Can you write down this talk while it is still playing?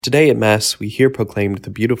Today at Mass, we hear proclaimed the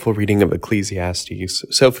beautiful reading of Ecclesiastes,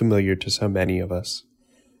 so familiar to so many of us.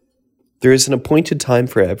 There is an appointed time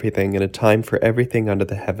for everything, and a time for everything under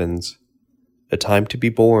the heavens, a time to be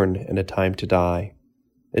born and a time to die,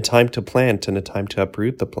 a time to plant and a time to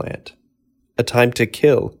uproot the plant, a time to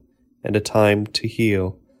kill and a time to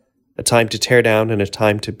heal, a time to tear down and a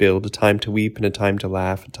time to build, a time to weep and a time to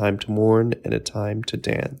laugh, a time to mourn and a time to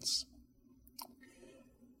dance.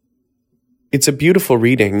 It's a beautiful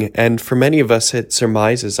reading, and for many of us it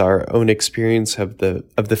surmises our own experience of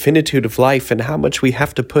the finitude of life and how much we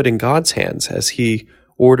have to put in God's hands as He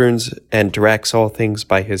orders and directs all things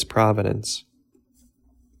by His providence.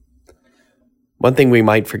 One thing we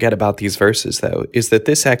might forget about these verses, though, is that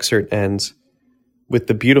this excerpt ends with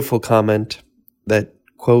the beautiful comment that,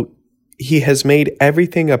 quote, "He has made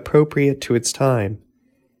everything appropriate to its time,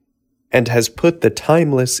 and has put the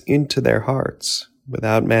timeless into their hearts,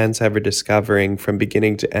 without man's ever discovering from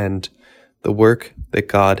beginning to end the work that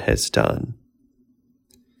God has done."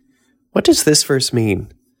 What does this verse mean?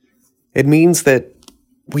 It means that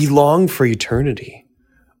we long for eternity.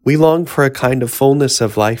 We long for a kind of fullness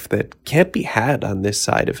of life that can't be had on this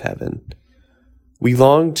side of heaven. We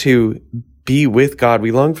long to be with God.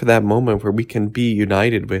 We long for that moment where we can be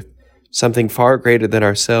united with something far greater than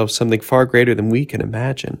ourselves, something far greater than we can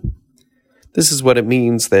imagine. This is what it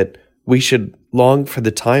means that we should long for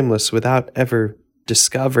the timeless without ever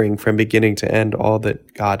discovering from beginning to end all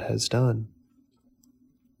that God has done.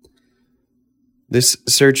 This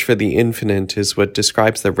search for the infinite is what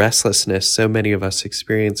describes the restlessness so many of us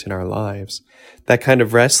experience in our lives. That kind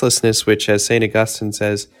of restlessness which, as St. Augustine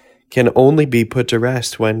says, can only be put to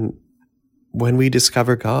rest when we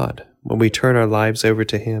discover God, when we turn our lives over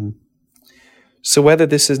to Him. So whether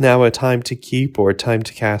this is now a time to keep or a time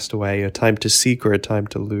to cast away, a time to seek or a time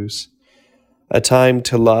to lose, a time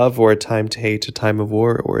to love or a time to hate, a time of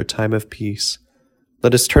war or a time of peace,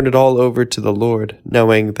 let us turn it all over to the Lord,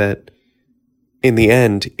 knowing that in the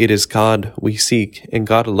end it is God we seek and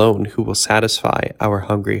God alone who will satisfy our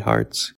hungry hearts.